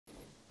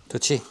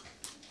좋지?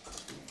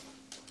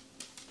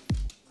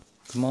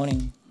 Good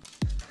morning.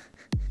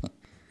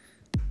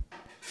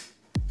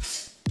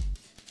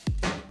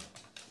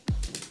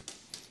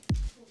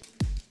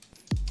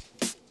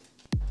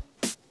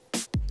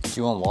 Do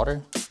you want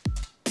water?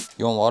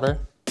 You want water?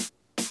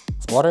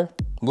 Water?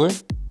 물?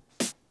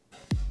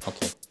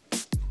 Okay.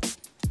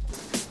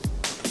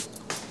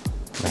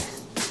 네.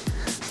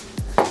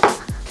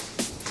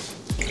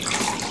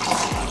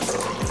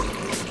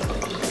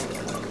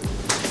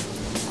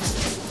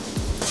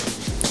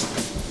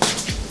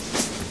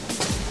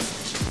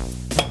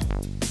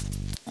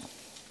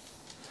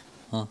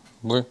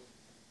 물?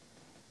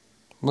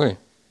 물?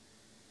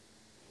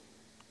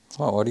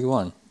 What do you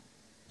want?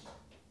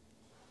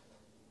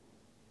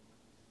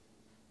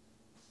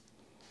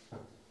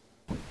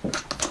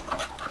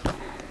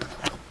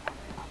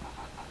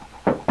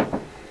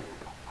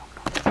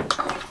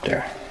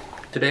 There.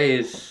 Today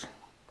is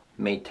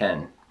May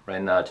 10.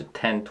 Right now it's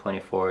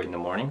 10:24 in the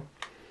morning.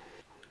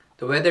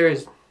 The weather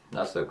is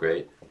not so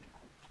great.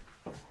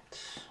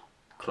 It's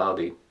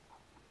cloudy.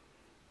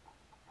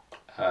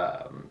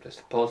 There's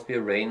supposed to be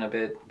rain a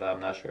bit, but I'm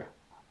not sure.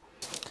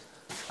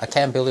 I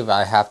can't believe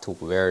I have to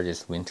wear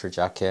this winter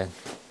jacket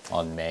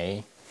on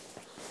May.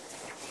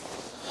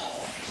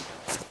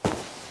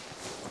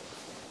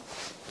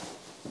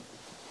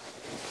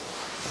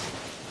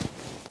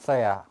 So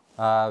yeah,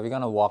 we're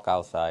gonna walk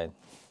outside.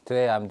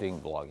 Today I'm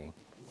doing vlogging.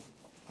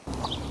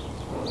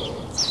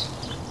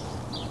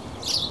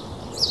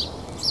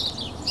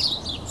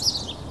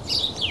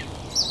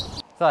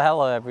 So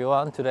hello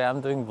everyone, today I'm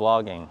doing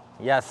vlogging.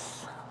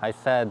 Yes, I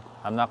said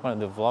I'm not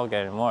gonna do vlog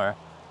anymore,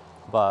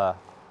 but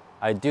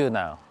I do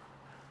now.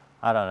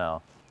 I don't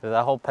know. There's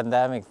that whole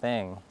pandemic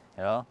thing,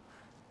 you know?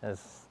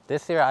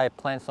 This year I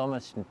planned so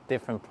much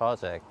different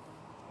projects,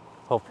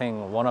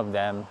 hoping one of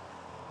them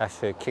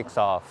actually kicks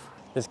off.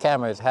 This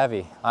camera is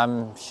heavy.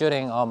 I'm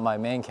shooting on my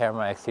main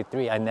camera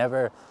X-T3. I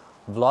never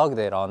vlogged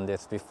it on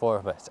this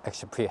before, but it's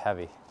actually pretty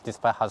heavy,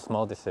 despite how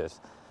small this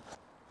is.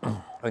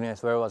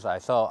 Anyways, where was I?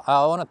 So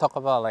I want to talk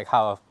about like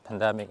how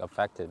pandemic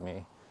affected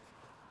me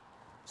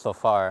so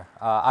far.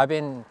 I've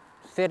been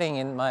sitting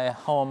in my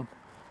home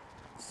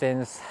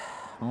since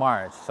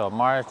March. So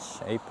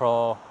March,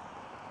 April,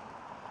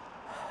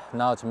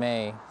 now it's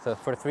May. So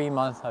for 3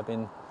 months I've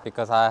been,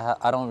 because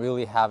I don't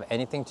really have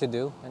anything to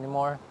do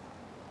anymore.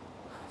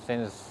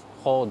 Since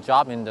whole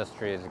job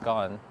industry is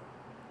gone,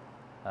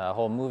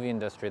 whole movie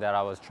industry that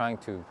I was trying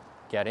to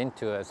get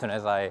into as soon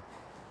as I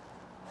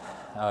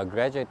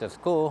graduate the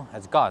school,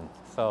 it's gone.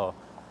 So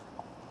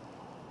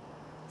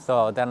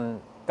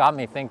then got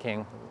me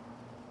thinking,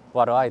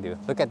 what do I do?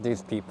 Look at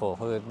these people.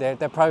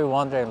 They're probably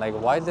wondering like,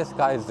 why this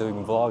guy is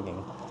doing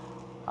vlogging,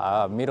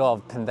 middle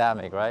of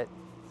pandemic, right?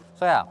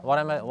 So yeah, what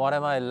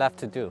am I left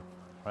to do,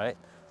 right?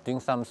 Doing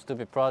some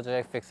stupid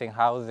project, fixing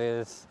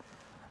houses.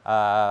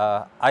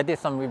 I did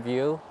some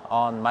review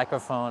on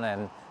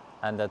microphone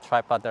and the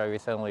tripod that I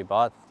recently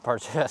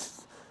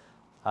purchased.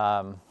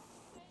 Not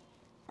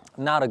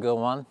a good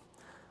one,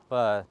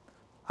 but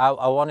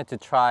I wanted to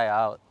try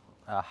out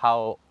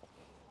how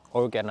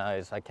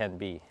organized I can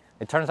be.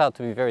 It turns out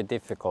to be very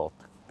difficult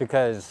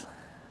because,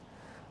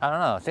 I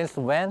don't know, since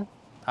when?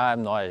 I have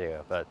no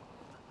idea, but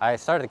I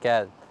started to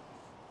get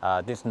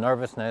this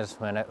nervousness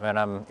when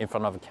I'm in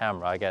front of a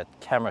camera. I get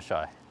camera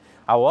shy.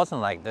 I wasn't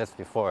like this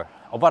before.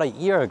 About a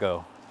year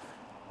ago,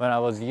 when I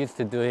was used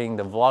to doing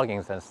the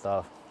vloggings and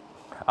stuff,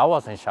 I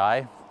wasn't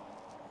shy.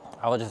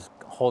 I was just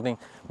holding,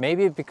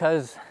 maybe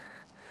because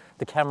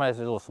the camera is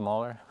a little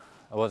smaller.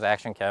 It was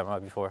action camera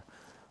before,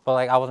 but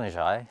like I wasn't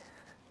shy.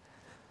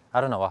 I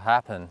don't know what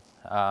happened.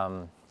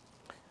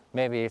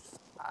 Maybe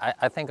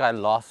I think I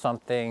lost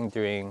something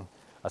during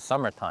a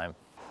summertime.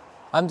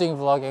 I'm doing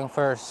vlogging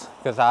first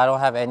because I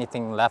don't have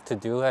anything left to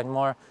do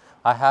anymore.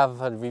 I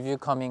have a review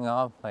coming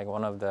up, like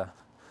one of the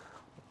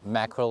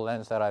macro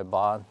lens that I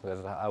bought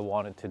because I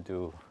wanted to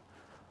do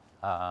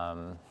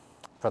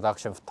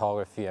production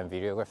photography and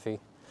videography.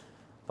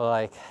 But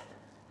like,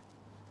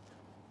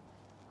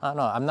 I don't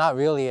know, I'm not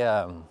really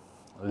a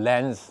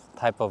lens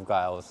type of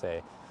guy, I would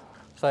say.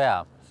 So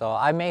yeah, so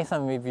I made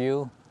some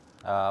review,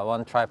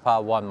 one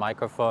tripod, one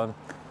microphone,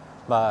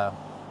 but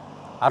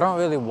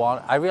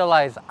I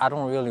realized I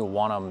don't really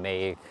want to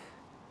make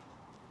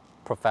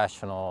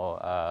professional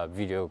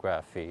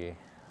videography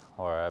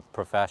or a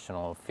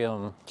professional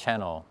film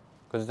channel,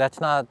 because that's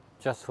not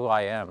just who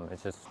I am.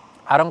 It's just,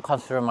 I don't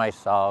consider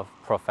myself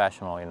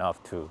professional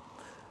enough to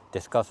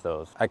discuss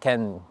those. I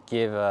can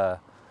give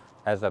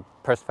as a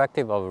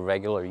perspective of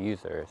regular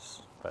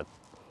users, but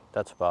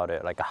that's about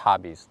it, like a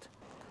hobbyist.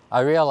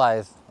 I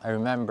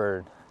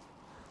remembered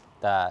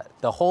that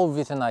the whole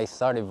reason I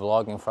started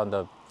vlogging from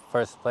the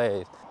first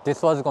place,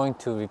 this was going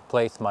to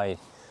replace my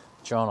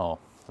journal,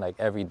 like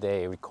every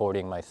day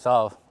recording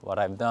myself, what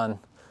I've done,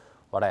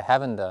 what I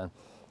haven't done.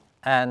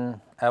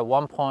 And at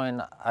one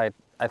point, I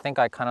think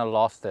I kind of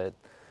lost it.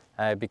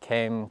 And it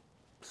became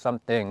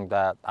something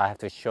that I have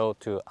to show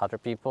to other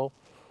people,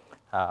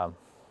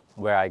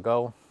 where I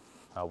go,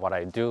 what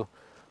I do,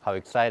 how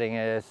exciting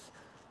it is.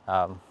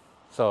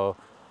 So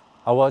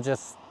I was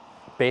just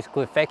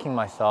basically faking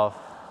myself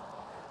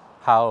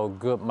how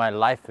good my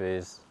life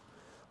is.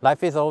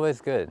 Life is always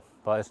good,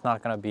 but it's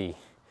not gonna be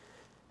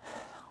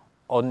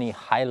only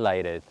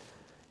highlighted.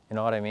 You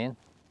know what I mean?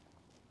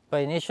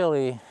 But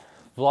initially,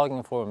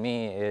 vlogging for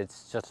me,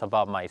 it's just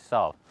about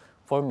myself.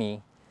 For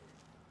me,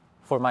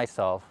 for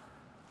myself,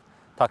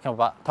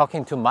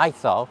 talking to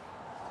myself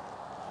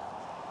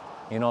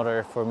in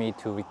order for me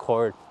to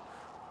record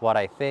what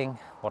I think,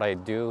 what I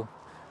do,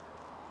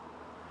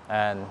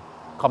 and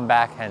come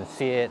back and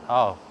see it.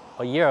 Oh,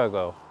 a year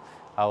ago,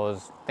 I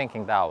was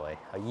thinking that way.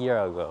 A year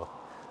ago,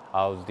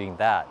 I was doing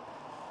that.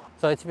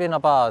 So it's been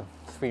about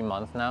 3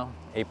 months now.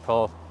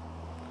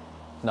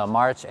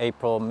 March,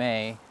 April,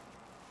 May.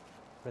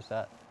 Where's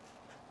that?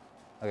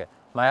 Okay,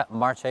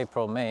 March,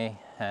 April, May,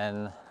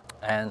 and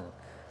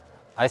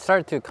I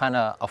started to kind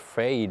of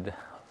afraid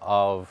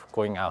of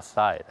going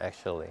outside.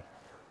 Actually,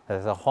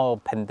 there's a whole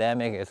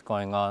pandemic is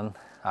going on.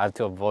 I have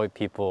to avoid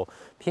people.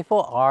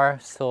 People are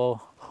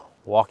still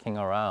walking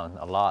around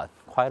a lot,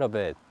 quite a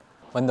bit.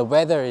 When the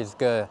weather is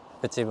good,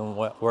 it's even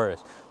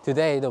worse.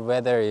 Today the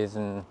weather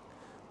isn't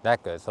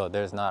that good, so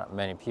there's not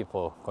many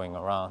people going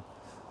around.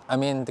 I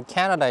mean,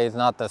 Canada is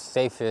not the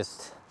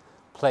safest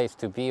place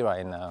to be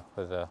right now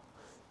because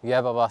you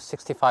have about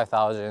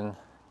 65,000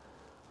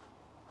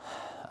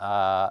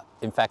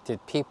 infected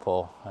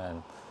people,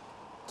 and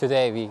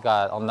today we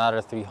got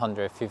another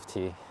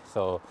 350.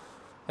 So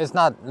it's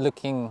not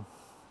looking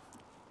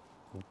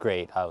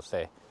great, I would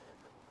say.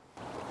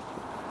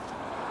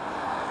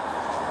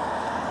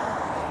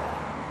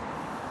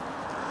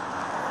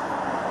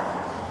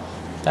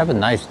 I have a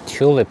nice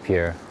tulip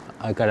here.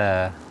 I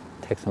gotta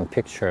take some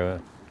picture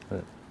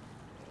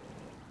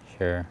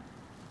here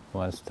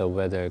once the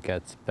weather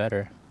gets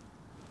better.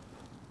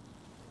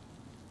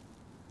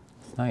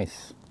 It's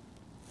nice.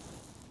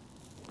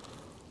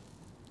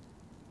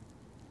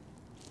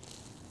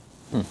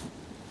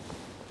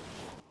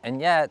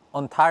 And yet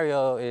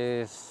Ontario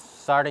is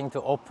starting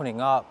to opening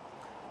up.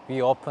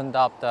 We opened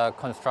up the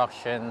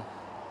construction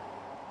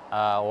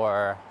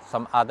or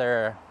some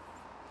other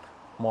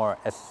more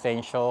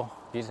essential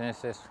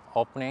businesses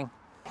opening.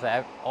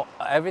 So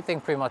everything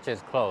pretty much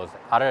is closed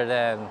other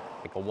than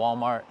like a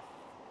Walmart.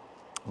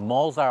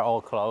 Malls are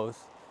all closed,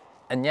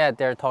 and yet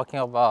they're talking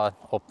about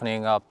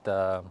opening up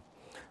the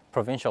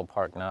provincial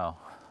park now.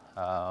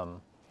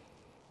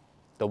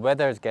 The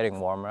weather is getting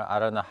warmer. I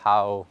don't know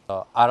how.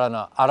 I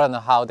don't know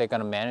how they're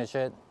gonna manage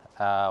it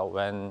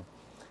when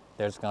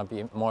there's gonna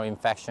be more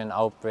infection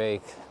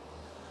outbreak.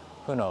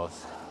 Who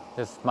knows?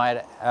 This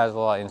might as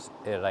well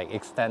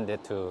extend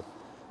it to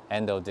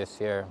end of this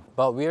year.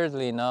 But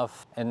weirdly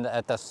enough,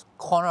 at the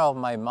corner of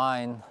my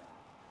mind,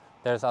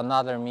 there's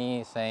another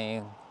me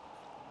saying,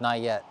 not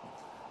yet.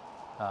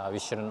 We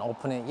shouldn't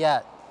open it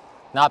yet.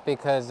 Not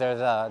because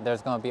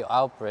there's gonna be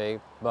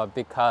outbreak, but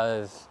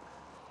because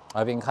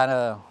I've been kind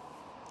of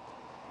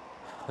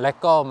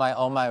let go of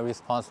all my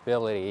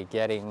responsibility,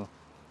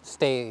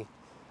 stay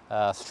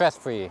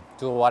stress-free,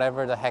 do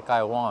whatever the heck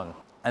I want.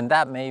 And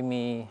that made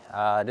me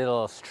a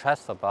little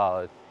stressed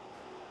about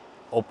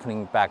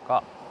opening back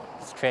up,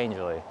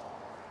 strangely.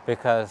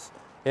 Because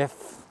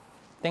if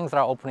things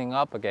are opening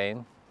up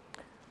again,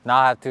 now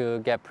I have to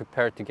get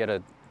prepared to get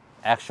an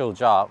actual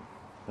job,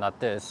 not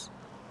this.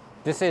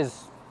 This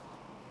is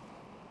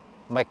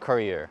my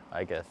career,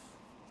 I guess.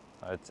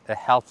 It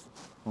helps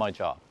my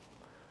job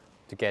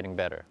to getting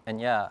better. And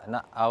yeah,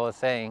 I was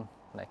saying,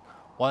 like,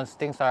 once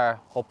things are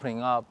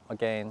opening up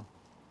again,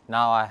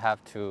 now I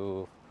have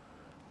to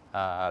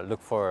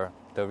look for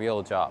the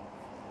real job.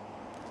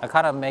 It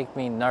kind of make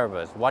me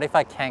nervous. What if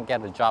I can't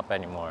get a job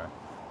anymore?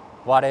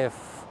 What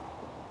if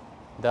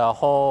the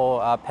whole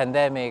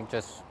pandemic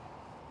just,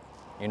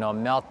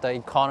 melt the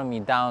economy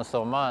down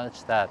so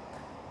much that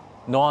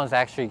no one's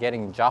actually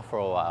getting a job for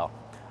a while?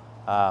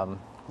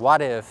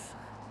 What if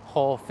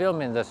whole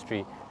film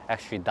industry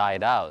actually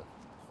died out?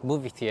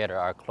 Movie theater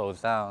are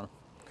closed down.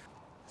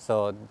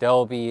 So there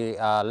will be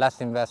less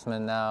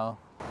investment now.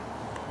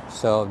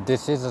 So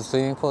this is a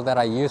swimming pool that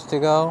I used to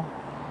go.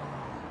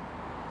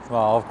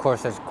 Well, of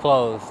course it's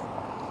closed.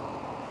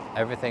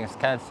 Everything's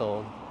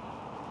canceled.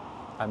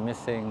 I'm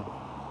missing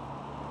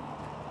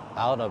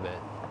out of it.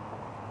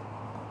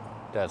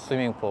 The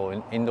swimming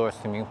pool, indoor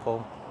swimming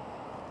pool.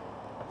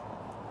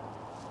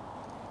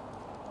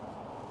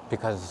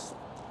 Because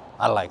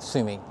I like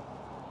swimming.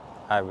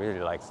 I really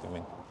like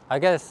swimming. I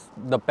guess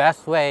the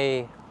best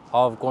way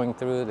of going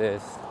through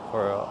this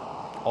for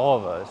all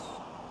of us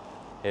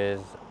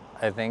is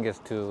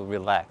to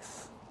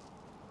relax.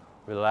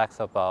 Relax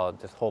about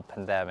this whole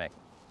pandemic.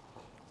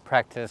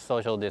 Practice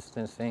social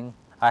distancing.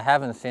 I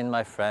haven't seen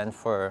my friends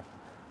for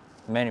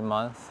many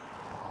months.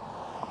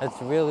 It's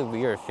a really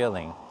weird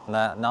feeling.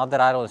 Now that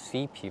I don't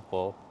see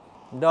people,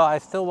 though I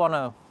still want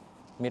to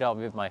meet up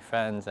with my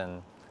friends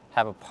and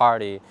have a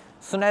party.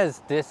 As soon as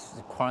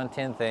this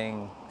quarantine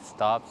thing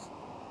stops,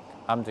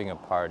 I'm doing a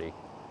party.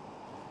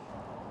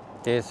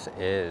 This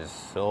is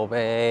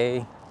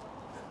Sobe.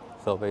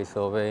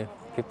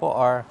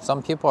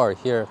 Some people are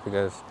here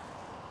because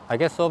I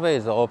guess Sobe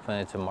is open.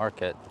 It's a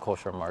market,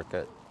 kosher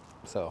market.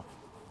 So,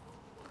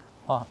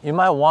 well, you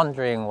might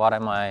wondering what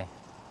am I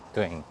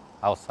doing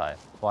outside?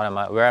 Where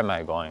am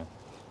I going?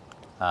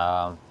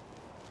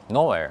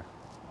 Nowhere.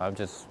 I'm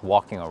just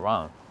walking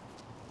around.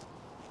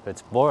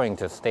 It's boring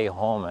to stay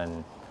home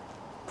and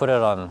put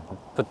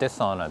this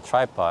on a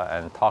tripod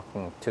and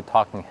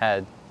talking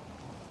head.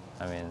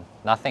 I mean,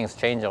 nothing's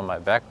changed on my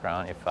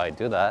background if I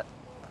do that.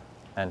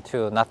 And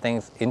two,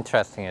 nothing's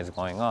interesting is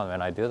going on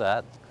when I do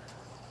that.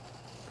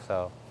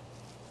 So,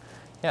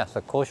 yeah,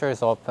 so kosher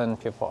is open.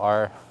 People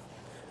are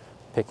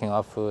picking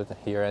up food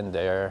here and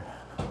there.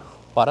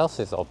 What else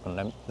is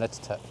open? Let's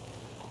check.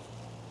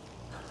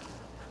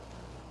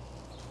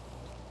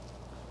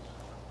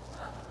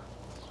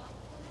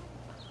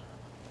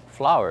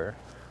 Flowers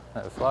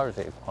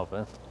is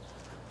open.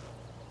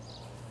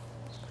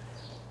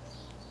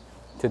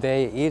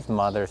 Today is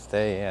Mother's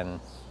Day,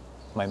 and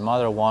my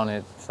mother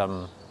wanted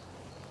some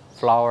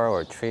flower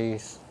or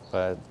trees,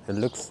 but it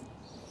looks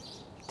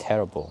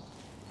terrible.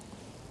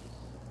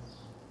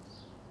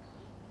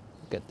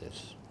 Look at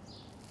this.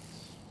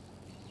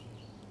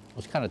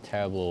 It's kind of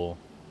terrible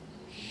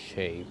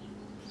shape.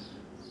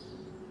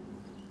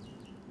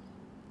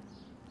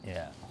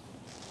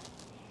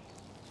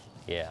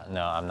 Yeah,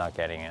 no, I'm not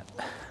getting it.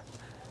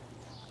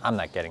 I'm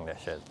not getting that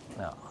shit,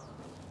 no.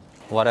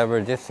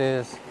 Whatever this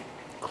is,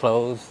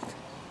 closed.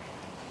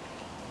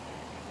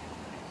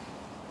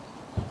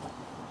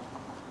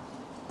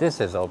 This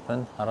is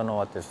open. I don't know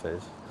what this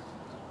is.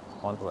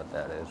 I wonder what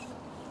that is.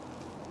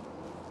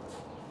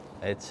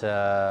 It's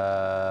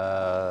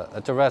a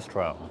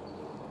restaurant.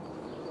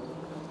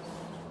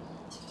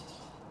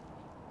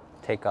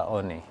 Teika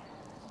Oni.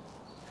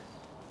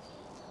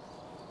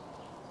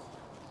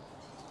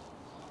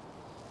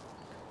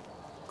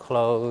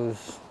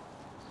 Clothes.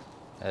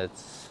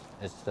 It's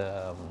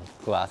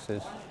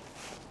glasses.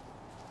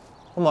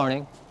 Good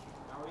morning.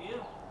 How are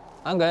you?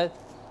 I'm good.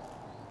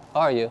 How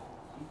are you?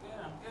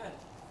 I'm good.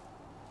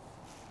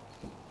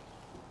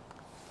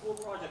 Cool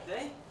project,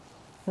 eh?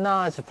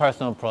 No, it's a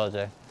personal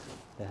project.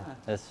 Yeah,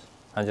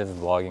 I'm just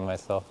vlogging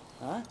myself.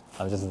 Huh?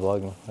 I'm just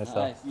vlogging myself.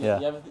 Nice. Yeah.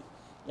 You have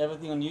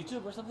everything on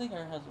YouTube or something?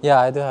 Or Yeah,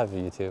 I do have a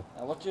YouTube.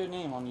 What's your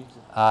name on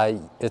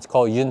YouTube? It's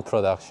called Yun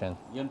Production.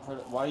 YUN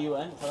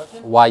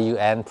Production?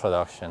 YUN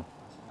Production.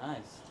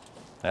 Nice.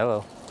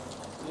 Hello.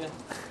 Yeah.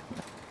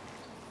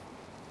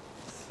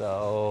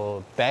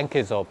 So bank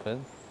is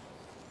open,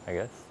 I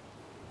guess.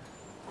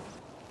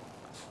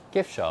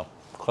 Gift shop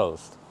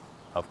closed,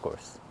 of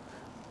course.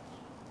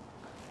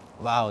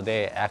 Wow,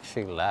 they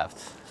actually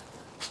left.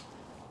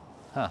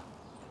 Huh.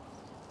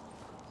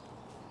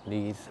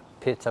 These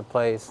pizza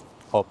place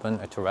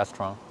open. It's a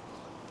restaurant.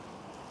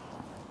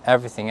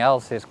 Everything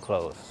else is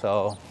closed.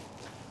 So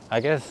I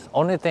guess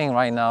only thing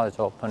right now is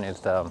open is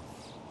the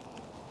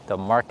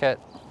market,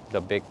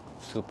 the big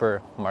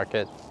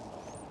supermarket,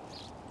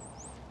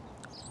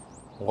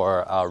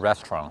 or a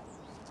restaurant.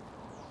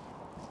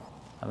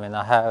 I mean,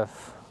 I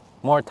have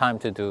more time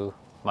to do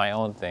my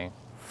own thing,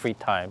 free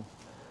time,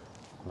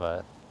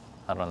 but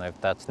I don't know if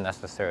that's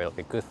necessarily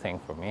a good thing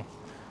for me,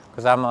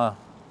 because I'm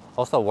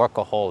also a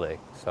workaholic,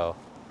 so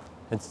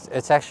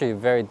it's actually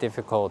very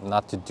difficult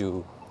not to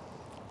do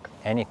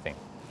anything,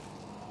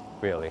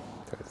 really.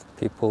 There's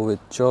people with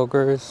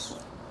joggers.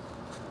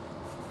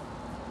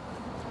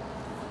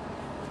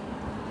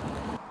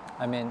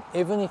 I mean,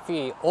 even if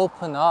we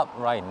open up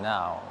right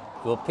now,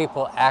 will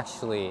people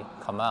actually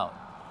come out?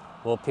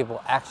 Will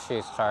people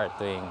actually start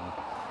doing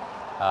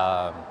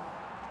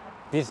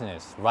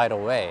business right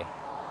away?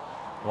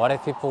 What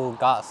if people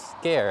got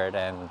scared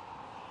and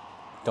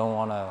don't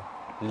want to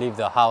leave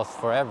the house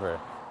forever?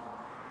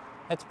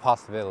 It's a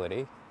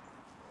possibility.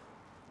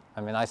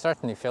 I mean, I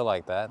certainly feel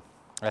like that.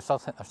 I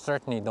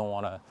certainly don't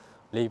want to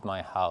leave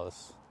my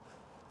house.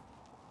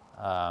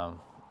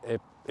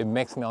 It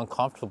makes me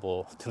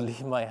uncomfortable to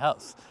leave my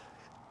house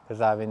because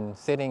I've been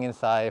sitting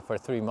inside for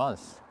 3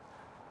 months.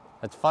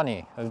 It's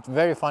funny. It's a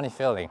very funny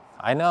feeling.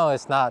 I know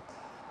it's not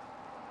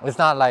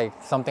like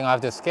something I have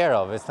to scare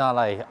of. It's not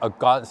like a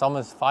gun,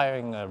 someone's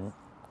firing a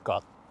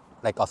gun,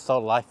 like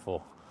assault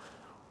rifle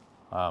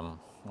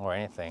or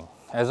anything.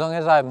 As long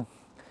as I'm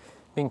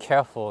being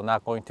careful,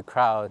 not going to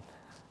crowd,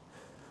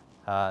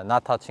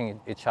 not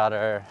touching each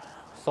other,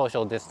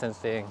 social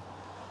distancing.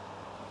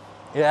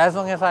 Yeah, as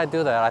long as I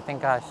do that, I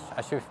think I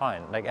should be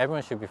fine. Like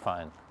everyone should be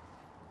fine,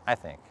 I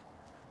think.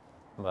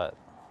 But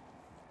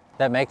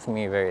that makes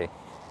me very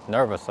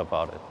nervous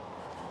about it.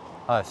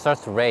 It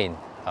starts to rain.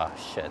 Oh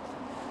shit.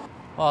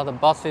 Well, the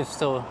bus is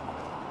still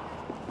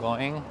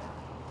going,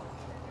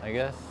 I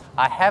guess.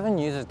 I haven't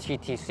used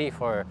TTC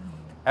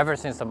ever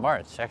since the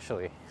March,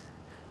 actually.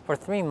 For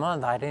 3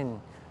 months, I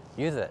didn't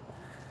use it.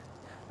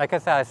 Like I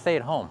said, I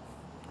stayed home.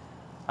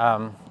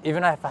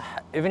 Even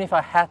if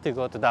I had to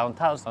go to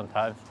downtown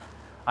sometimes,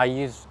 I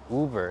use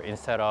Uber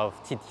instead of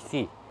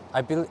TTC.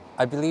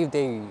 I believe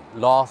they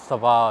lost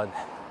about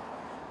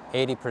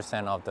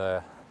 80% of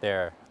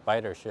their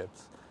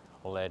riderships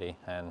already,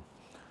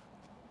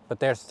 but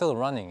they're still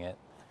running it.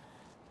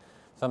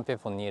 Some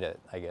people need it,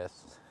 I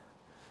guess.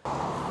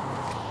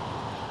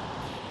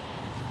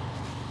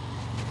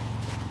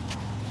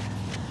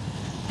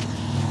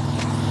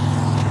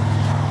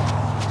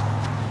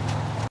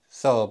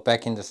 So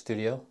back in the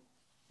studio.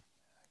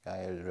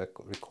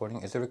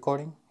 Recording? Is it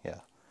recording? Yeah.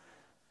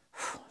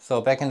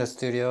 So back in the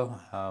studio.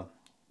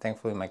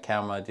 Thankfully my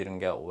camera didn't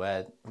get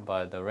wet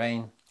by the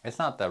rain. It's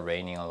not that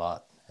raining a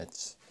lot.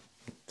 It's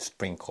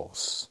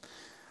sprinkles.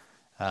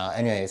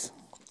 Anyways,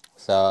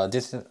 so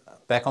this is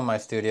back on my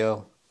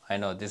studio. I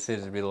know this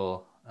is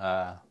real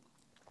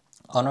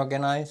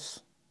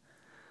unorganized.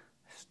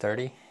 It's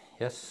dirty,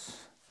 yes.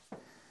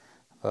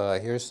 But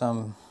here's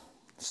some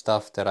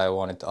stuff that I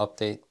wanted to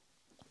update.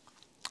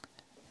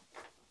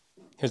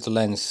 Here's the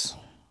lens.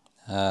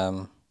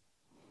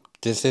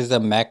 This is a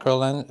macro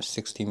lens,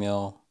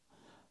 60mm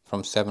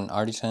from 7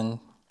 Artisan.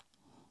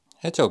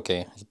 It's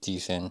okay, it's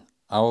decent.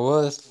 I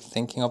was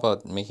thinking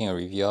about making a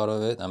review out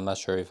of it. I'm not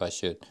sure if I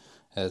should.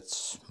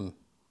 It's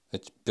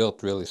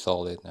built really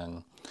solid,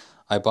 and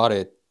I bought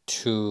it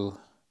to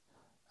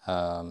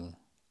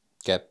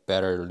get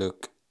better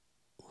look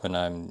when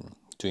I'm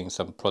doing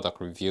some product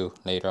review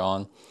later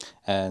on,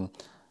 and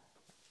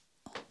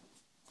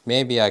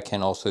maybe I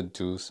can also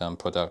do some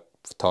product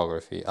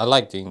photography. I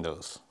like doing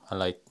those. I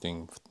like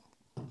doing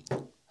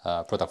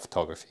product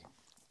photography.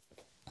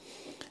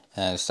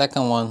 And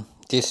second one,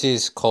 this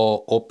is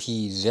called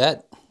OPZ.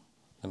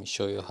 Let me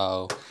show you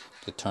how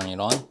to turn it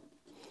on.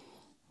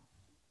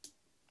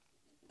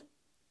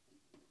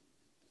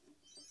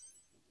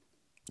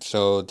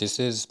 So this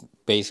is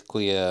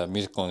basically a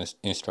musical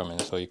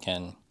instrument, so you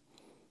can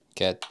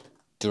get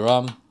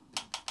drum,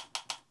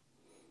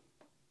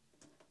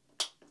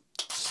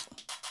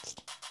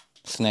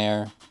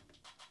 snare,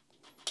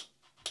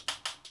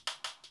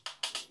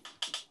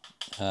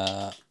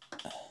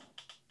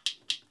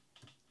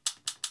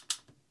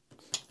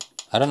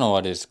 I don't know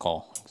what it's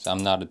called.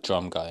 I'm not a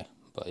drum guy,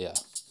 but yeah.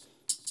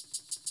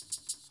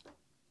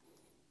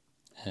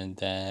 And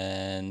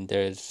then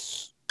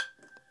there's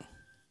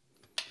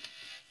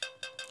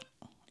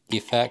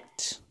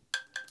effect,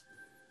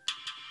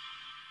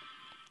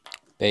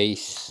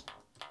 bass,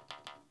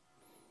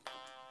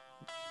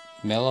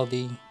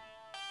 melody.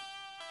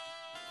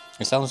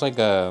 It sounds like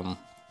the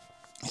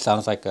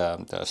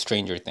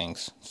Stranger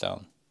Things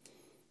sound.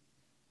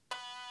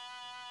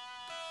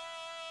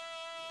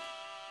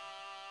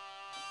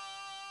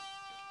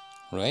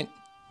 Right?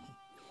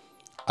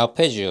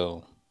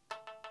 Arpeggio.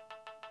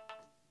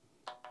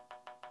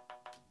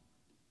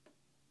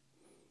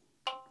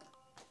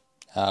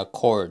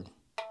 Chord.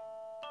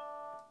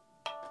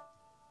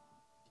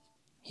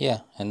 Yeah,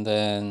 and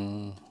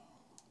then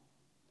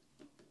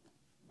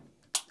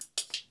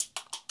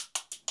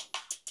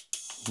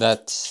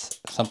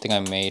that's something I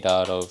made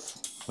out of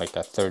like a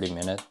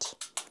 30-minute.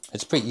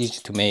 It's pretty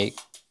easy to make.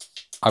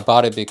 I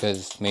bought it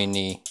because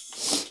mainly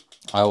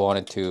I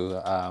wanted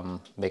to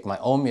make my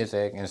own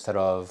music instead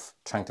of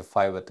trying to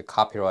fight with the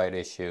copyright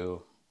issue,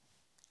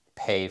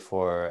 pay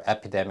for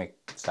Epidemic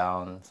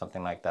Sound,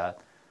 something like that.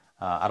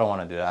 I don't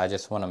want to do that. I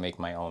just want to make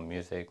my own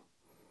music,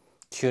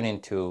 tune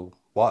into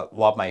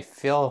what might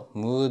feel,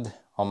 mood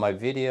on my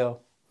video,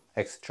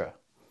 etc.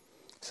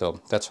 So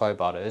that's why I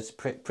bought it. It's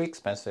pretty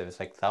expensive. It's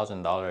like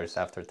 $1,000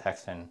 after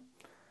tax and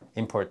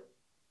import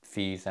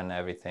fees and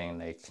everything.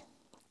 Like,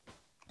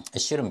 it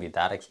shouldn't be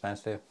that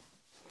expensive.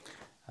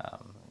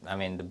 I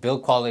mean, the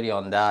build quality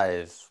on that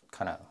is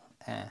kind of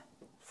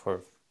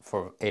for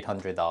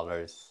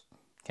 $800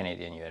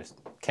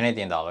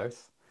 Canadian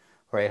dollars.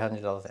 For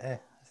 $800,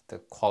 the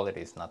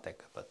quality is not that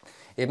good, but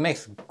it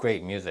makes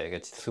great music.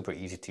 It's super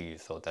easy to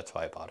use, so that's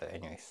why I bought it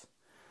anyways.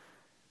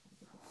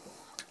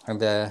 And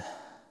the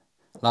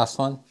last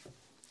one,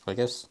 I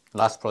guess,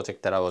 last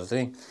project that I was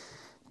doing,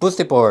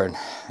 Boosted board.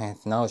 And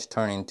now it's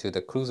turning into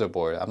the cruiser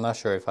board. I'm not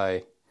sure if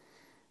I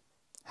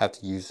have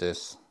to use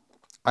this.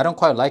 I don't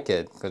quite like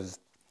it because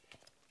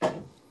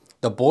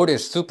the board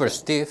is super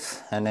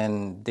stiff, and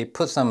then they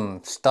put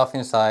some stuff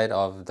inside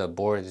of the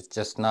board. It's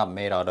just not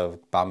made out of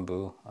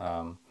bamboo.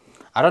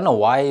 I don't know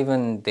why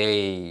even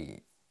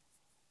they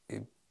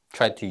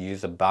tried to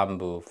use a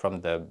bamboo from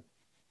the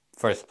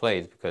first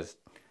place, because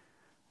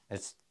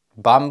it's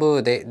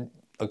bamboo.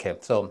 Okay,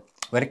 so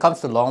when it comes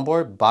to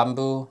longboard,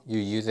 bamboo, you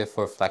use it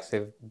for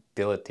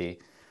flexibility.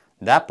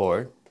 That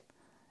board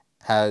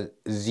has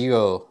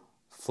zero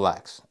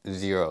flex,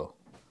 zero.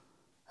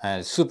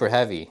 And it's super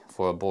heavy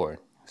for a board.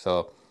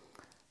 So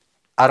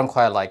I don't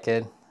quite like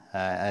it.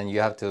 And you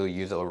have to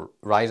use a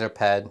riser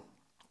pad.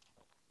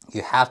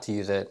 You have to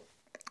use it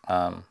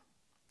because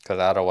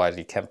otherwise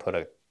you can't put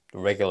a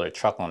regular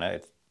truck on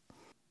it.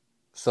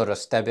 So the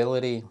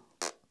stability,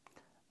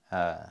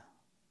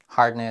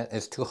 hardness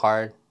is too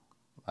hard.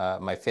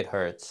 My feet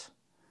hurts.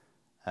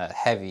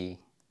 Heavy,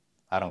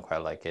 I don't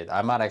quite like it.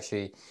 I might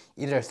actually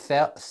either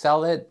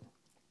sell it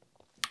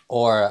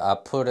or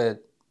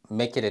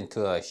make it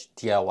into a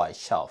DIY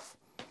shelf.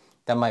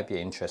 That might be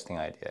an interesting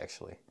idea,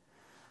 actually.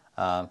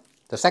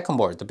 The second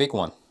board, the big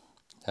one,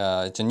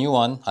 it's a new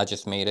one. I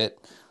just made it.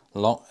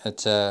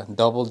 It's a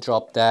double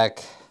drop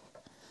deck.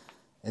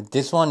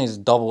 This one is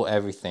double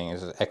everything.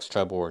 It's an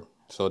extra board.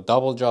 So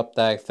double drop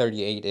deck,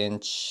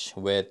 38-inch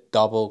with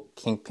double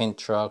kingpin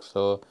truck.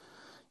 So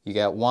you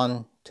get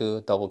 1,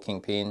 2 double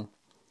kingpin.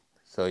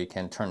 So you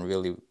can turn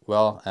really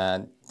well.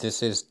 And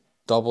this is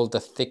double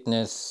the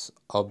thickness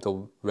of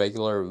the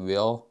regular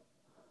wheel.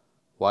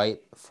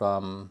 White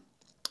from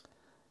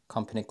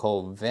company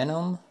called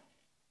Venom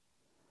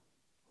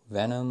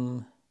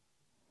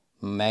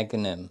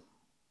Magnum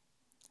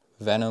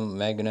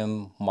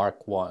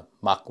Mach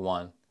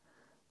 1.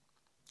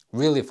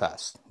 Really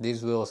fast.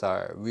 These wheels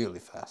are really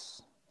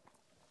fast.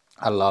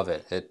 I love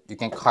it. You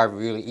can carve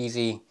really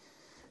easy,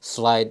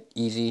 slide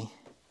easy,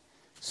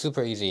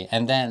 super easy.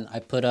 And then I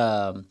put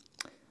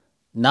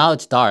now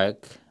it's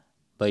dark,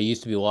 but it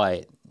used to be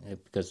white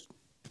because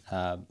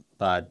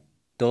but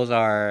those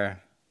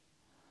are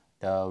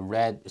the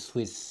red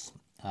Swiss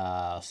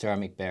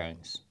ceramic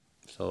bearings.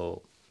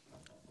 So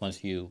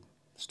once you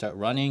start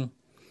running,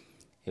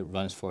 it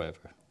runs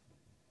forever.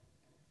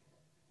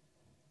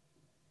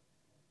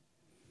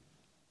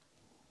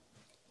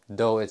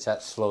 Though it's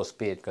at slow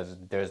speed because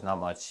there's not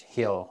much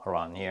hill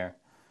around here.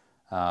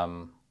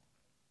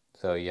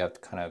 So you have to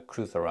kind of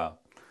cruise around.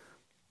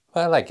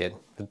 But I like it.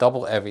 The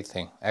double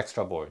everything.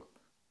 Extra board.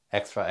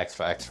 Extra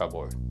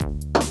board.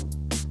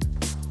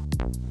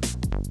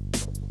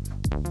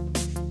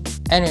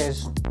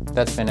 Anyways,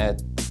 that's been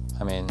it.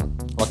 I mean,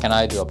 what can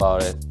I do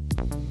about it?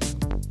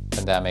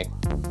 Pandemic,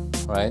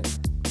 right?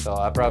 So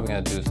I'm probably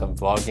gonna do some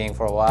vlogging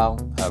for a while,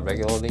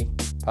 regularly.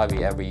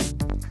 Probably every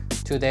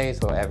 2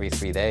 days or every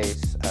 3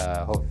 days.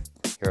 Hope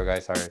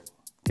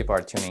people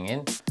are tuning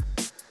in.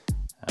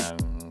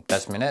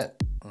 That's been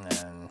it,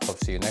 and hope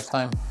to see you next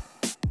time.